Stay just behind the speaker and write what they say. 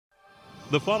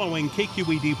The following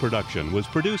KQED production was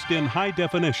produced in high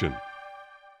definition.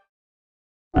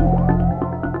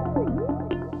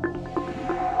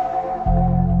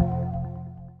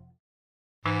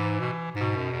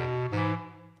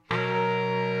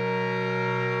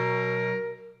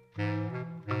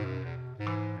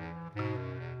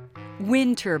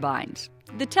 Wind turbines,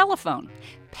 the telephone,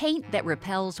 paint that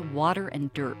repels water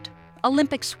and dirt,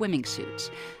 Olympic swimming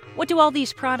suits. What do all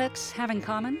these products have in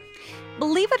common?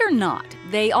 Believe it or not,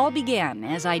 they all began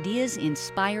as ideas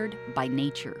inspired by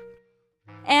nature.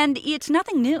 And it's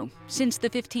nothing new. Since the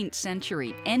 15th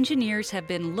century, engineers have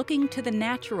been looking to the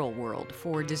natural world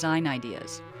for design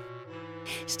ideas.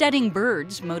 Studying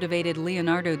birds motivated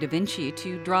Leonardo da Vinci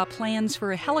to draw plans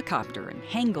for a helicopter and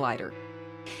hang glider.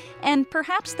 And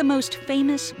perhaps the most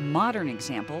famous modern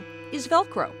example is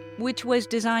Velcro, which was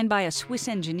designed by a Swiss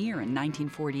engineer in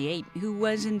 1948 who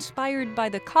was inspired by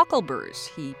the cockleburrs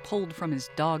he pulled from his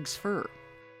dog's fur.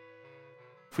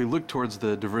 If we look towards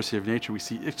the diversity of nature, we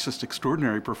see it's just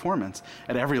extraordinary performance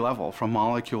at every level, from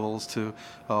molecules to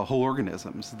whole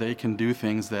organisms. They can do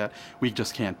things that we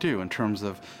just can't do in terms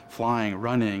of flying,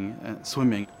 running,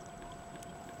 swimming.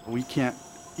 We can't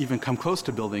even come close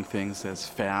to building things as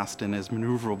fast and as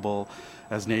maneuverable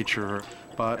as nature.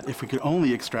 But if we could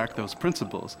only extract those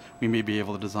principles, we may be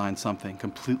able to design something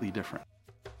completely different.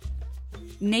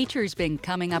 Nature's been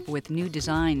coming up with new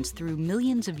designs through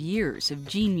millions of years of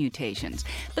gene mutations,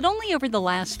 but only over the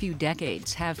last few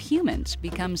decades have humans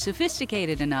become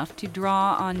sophisticated enough to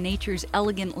draw on nature's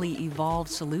elegantly evolved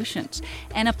solutions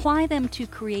and apply them to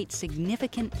create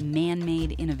significant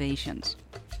man-made innovations.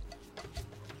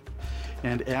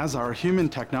 And as our human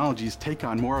technologies take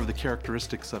on more of the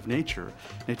characteristics of nature,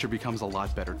 nature becomes a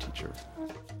lot better teacher.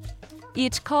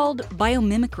 It's called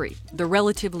biomimicry, the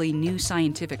relatively new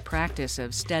scientific practice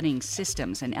of studying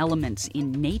systems and elements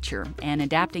in nature and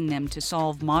adapting them to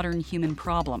solve modern human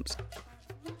problems.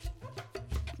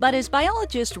 But as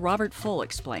biologist Robert Full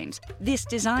explains, this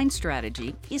design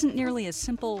strategy isn't nearly as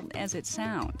simple as it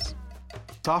sounds.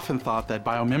 It's often thought that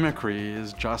biomimicry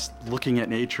is just looking at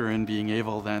nature and being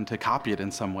able then to copy it in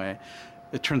some way.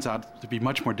 It turns out to be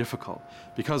much more difficult.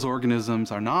 Because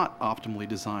organisms are not optimally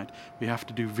designed, we have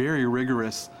to do very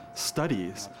rigorous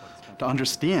studies to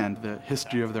understand the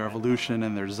history of their evolution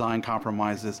and their design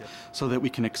compromises so that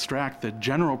we can extract the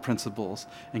general principles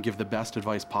and give the best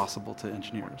advice possible to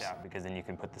engineers. Because then you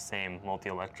can put the same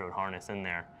multi-electrode harness in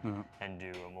there and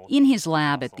do a In his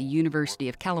lab at the University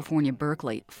of California,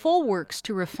 Berkeley, Full works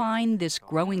to refine this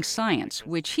growing science,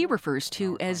 which he refers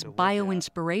to as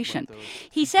bioinspiration.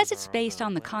 He says it's based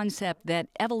on the concept that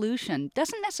evolution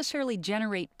doesn't necessarily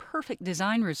generate perfect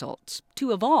design results.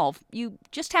 To evolve, you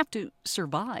just have to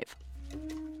survive.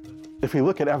 If we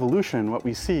look at evolution, what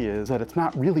we see is that it's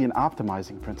not really an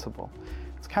optimizing principle.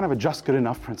 It's kind of a just good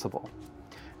enough principle.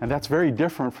 And that's very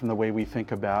different from the way we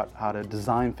think about how to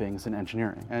design things in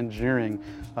engineering. Engineering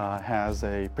has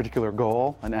a particular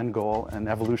goal, an end goal, and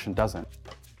evolution doesn't.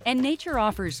 And nature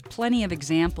offers plenty of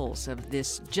examples of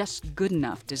this just good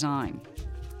enough design.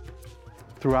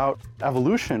 Throughout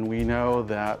evolution, we know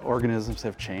that organisms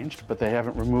have changed, but they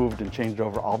haven't removed and changed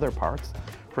over all their parts.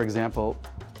 For example,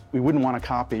 we wouldn't want to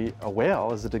copy a whale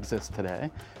as it exists today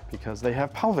because they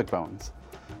have pelvic bones.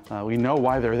 We know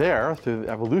why they're there through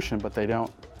evolution, but they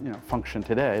don't function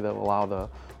today that will allow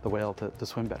the whale to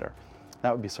swim better.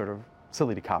 That would be sort of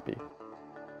silly to copy.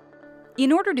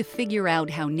 In order to figure out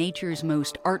how nature's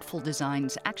most artful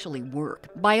designs actually work,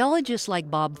 biologists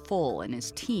like Bob Full and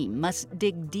his team must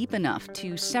dig deep enough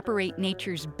to separate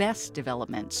nature's best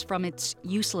developments from its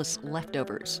useless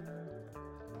leftovers.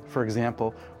 For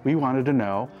example, we wanted to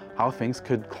know how things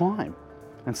could climb.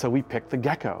 And so we picked the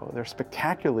gecko. They're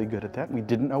spectacularly good at that, and we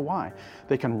didn't know why.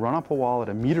 They can run up a wall at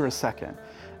a meter a second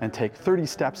and take 30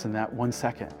 steps in that 1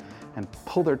 second and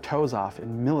pull their toes off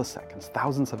in milliseconds,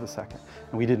 thousandths of a second,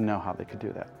 and we didn't know how they could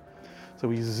do that. So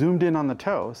we zoomed in on the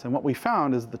toes, and what we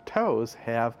found is the toes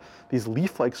have these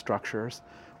leaf-like structures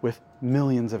with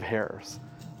millions of hairs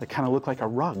that kind of look like a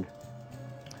rug.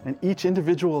 And each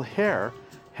individual hair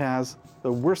has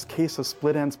the worst case of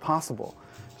split ends possible,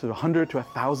 so 100 to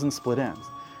 1,000 split ends.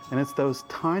 And it's those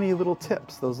tiny little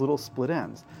tips, those little split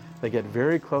ends, that get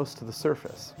very close to the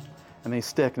surface. And they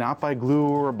stick not by glue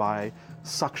or by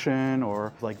suction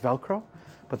or like Velcro,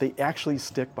 but they actually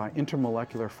stick by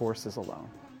intermolecular forces alone.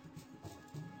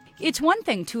 It's one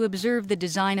thing to observe the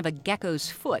design of a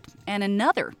gecko's foot, and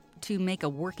another to make a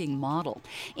working model.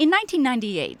 In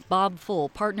 1998, Bob Full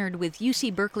partnered with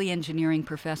UC Berkeley engineering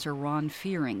professor Ron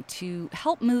Fearing to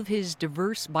help move his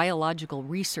diverse biological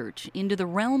research into the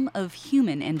realm of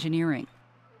human engineering.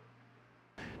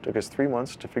 It took us 3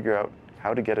 months to figure out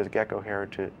how to get a gecko hair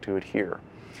to adhere.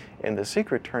 And the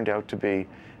secret turned out to be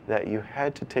that you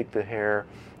had to take the hair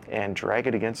and drag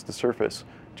it against the surface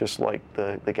just like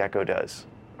the gecko does.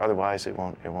 Otherwise it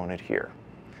won't adhere.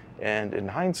 And in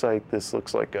hindsight, this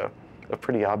looks like a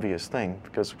pretty obvious thing,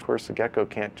 because of course the gecko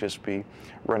can't just be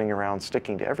running around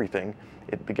sticking to everything.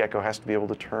 The gecko has to be able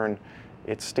to turn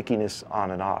its stickiness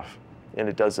on and off. And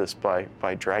it does this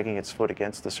by dragging its foot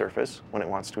against the surface when it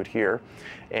wants to adhere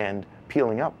and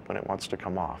peeling up when it wants to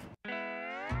come off.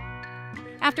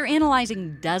 After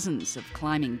analyzing dozens of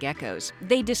climbing geckos,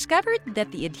 they discovered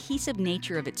that the adhesive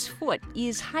nature of its foot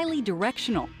is highly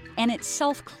directional, and it's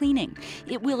self-cleaning.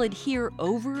 It will adhere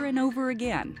over and over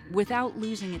again without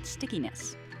losing its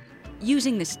stickiness.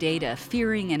 Using this data,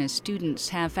 Fearing and his students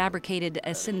have fabricated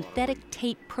a synthetic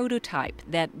tape prototype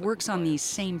that works on these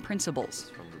same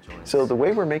principles. So the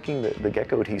way we're making the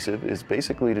gecko adhesive is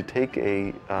basically to take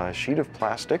a sheet of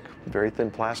plastic, very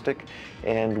thin plastic,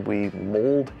 and we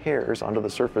mold hairs onto the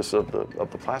surface of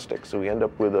the plastic. So we end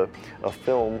up with a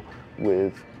film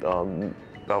with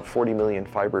about 40 million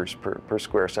fibers per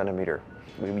square centimeter.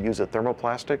 We use a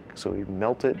thermoplastic, so we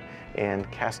melt it and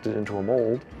cast it into a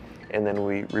mold, and then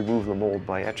we remove the mold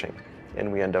by etching.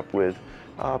 And we end up with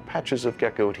patches of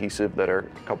gecko adhesive that are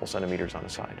a couple centimeters on a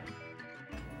side.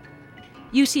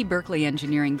 UC Berkeley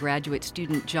engineering graduate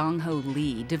student Jong-ho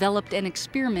Lee developed an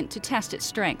experiment to test its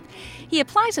strength. He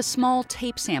applies a small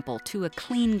tape sample to a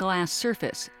clean glass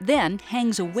surface, then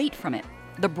hangs a weight from it.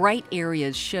 The bright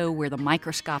areas show where the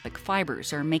microscopic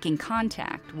fibers are making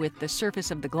contact with the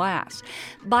surface of the glass.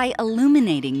 By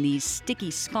illuminating these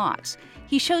sticky spots,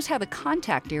 he shows how the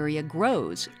contact area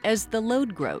grows as the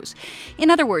load grows. In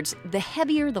other words, the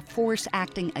heavier the force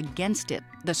acting against it,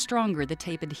 the stronger the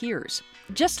tape adheres,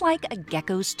 just like a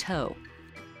gecko's toe.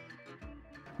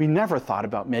 We never thought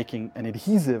about making an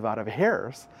adhesive out of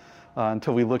hairs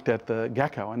until we looked at the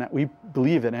gecko. And we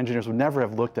believe that engineers would never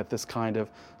have looked at this kind of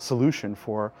solution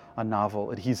for a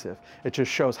novel adhesive. It just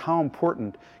shows how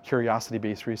important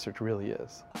curiosity-based research really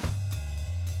is.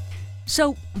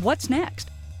 So what's next?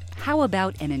 How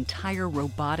about an entire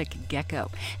robotic gecko?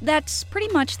 That's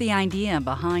pretty much the idea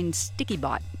behind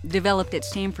StickyBot, developed at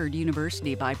Stanford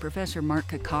University by Professor Mark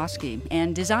Kokoski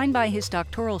and designed by his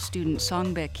doctoral student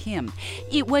Songbek Kim.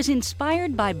 It was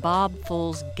inspired by Bob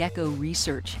Full's gecko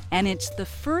research, and it's the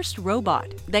first robot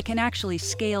that can actually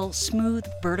scale smooth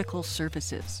vertical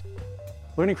surfaces.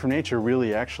 Learning from nature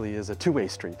really actually is a two-way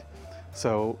street.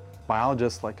 So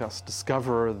biologists like us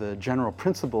discover the general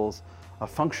principles of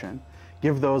function,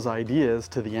 give those ideas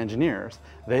to the engineers.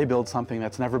 They build something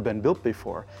that's never been built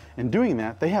before. In doing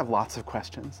that, they have lots of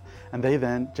questions, and they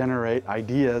then generate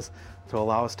ideas to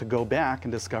allow us to go back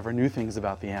and discover new things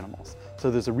about the animals. So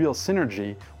there's a real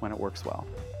synergy when it works well.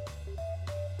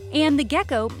 And the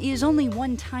gecko is only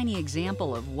one tiny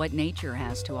example of what nature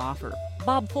has to offer.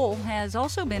 Bob Full has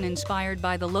also been inspired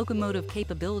by the locomotive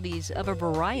capabilities of a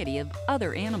variety of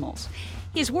other animals.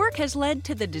 His work has led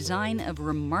to the design of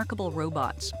remarkable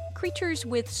robots, creatures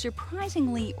with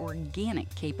surprisingly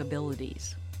organic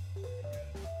capabilities.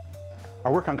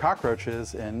 Our work on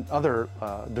cockroaches and other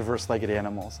diverse-legged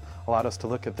animals allowed us to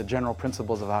look at the general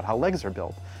principles about how legs are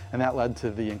built, and that led to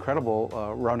the incredible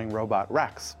running robot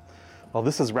Rex. Well,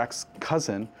 this is Rex's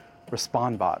cousin,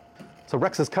 RespondBot. So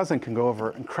Rex's cousin can go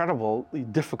over incredibly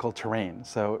difficult terrain,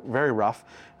 so very rough,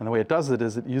 and the way it does it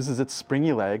is it uses its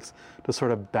springy legs to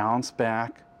sort of bounce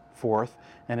back, forth,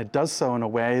 and it does so in a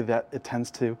way that it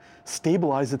tends to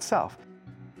stabilize itself.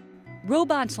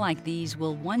 Robots like these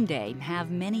will one day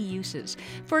have many uses.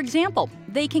 For example,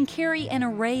 they can carry an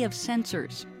array of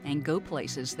sensors and go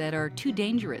places that are too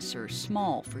dangerous or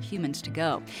small for humans to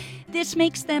go. This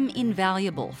makes them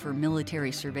invaluable for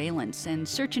military surveillance and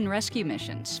search and rescue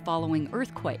missions following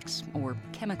earthquakes or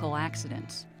chemical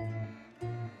accidents.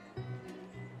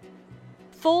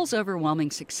 Full's overwhelming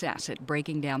success at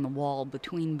breaking down the wall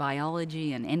between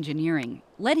biology and engineering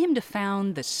led him to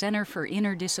found the Center for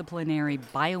Interdisciplinary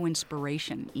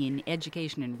Bioinspiration in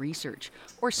Education and Research,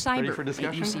 or CYBER,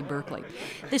 at UC Berkeley.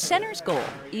 The center's goal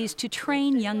is to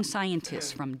train young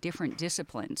scientists from different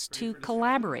disciplines to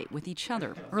collaborate with each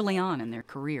other early on in their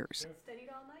careers.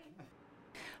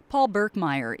 Paul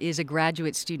Birkmeyer is a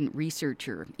graduate student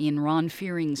researcher in Ron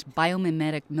Fearing's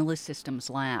Biomimetic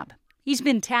Millisystems Lab. He's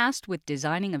been tasked with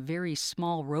designing a very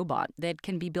small robot that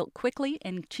can be built quickly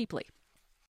and cheaply.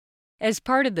 As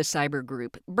part of the CYBER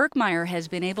group, Birkmeyer has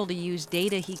been able to use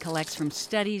data he collects from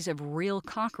studies of real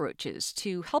cockroaches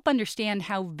to help understand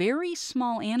how very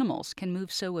small animals can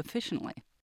move so efficiently.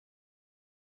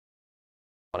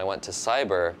 When I went to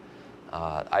CYBER,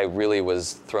 I really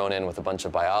was thrown in with a bunch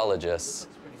of biologists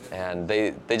and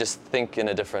they just think in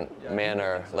a different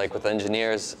manner. Like with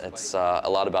engineers, it's a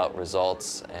lot about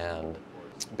results and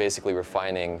basically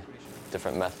refining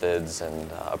different methods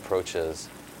and approaches.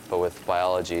 But with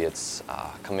biology, it's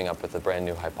coming up with a brand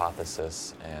new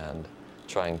hypothesis and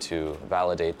trying to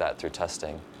validate that through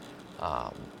testing.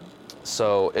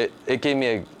 So it gave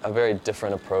me a very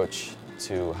different approach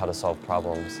to how to solve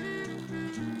problems.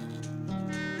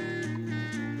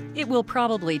 It will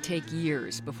probably take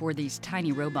years before these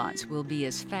tiny robots will be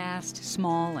as fast,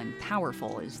 small, and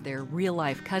powerful as their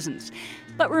real-life cousins.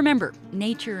 But remember,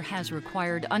 nature has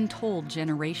required untold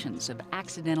generations of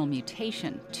accidental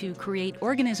mutation to create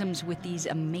organisms with these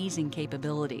amazing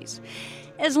capabilities.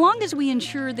 As long as we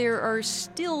ensure there are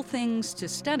still things to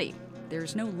study,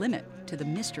 there's no limit to the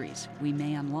mysteries we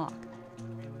may unlock.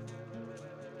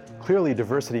 Clearly,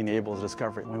 diversity enables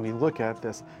discovery. When we look at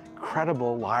this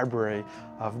incredible library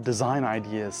of design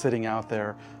ideas sitting out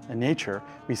there in nature,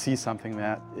 we see something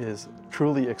that is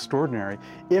truly extraordinary.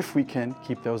 If we can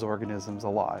keep those organisms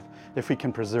alive, if we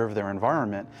can preserve their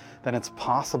environment, then it's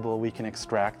possible we can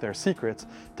extract their secrets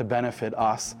to benefit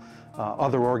us,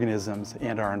 other organisms,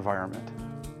 and our environment.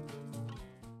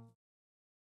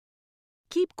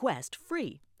 Keep Quest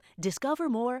free. Discover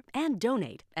more and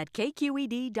donate at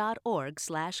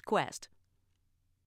kqed.org/quest.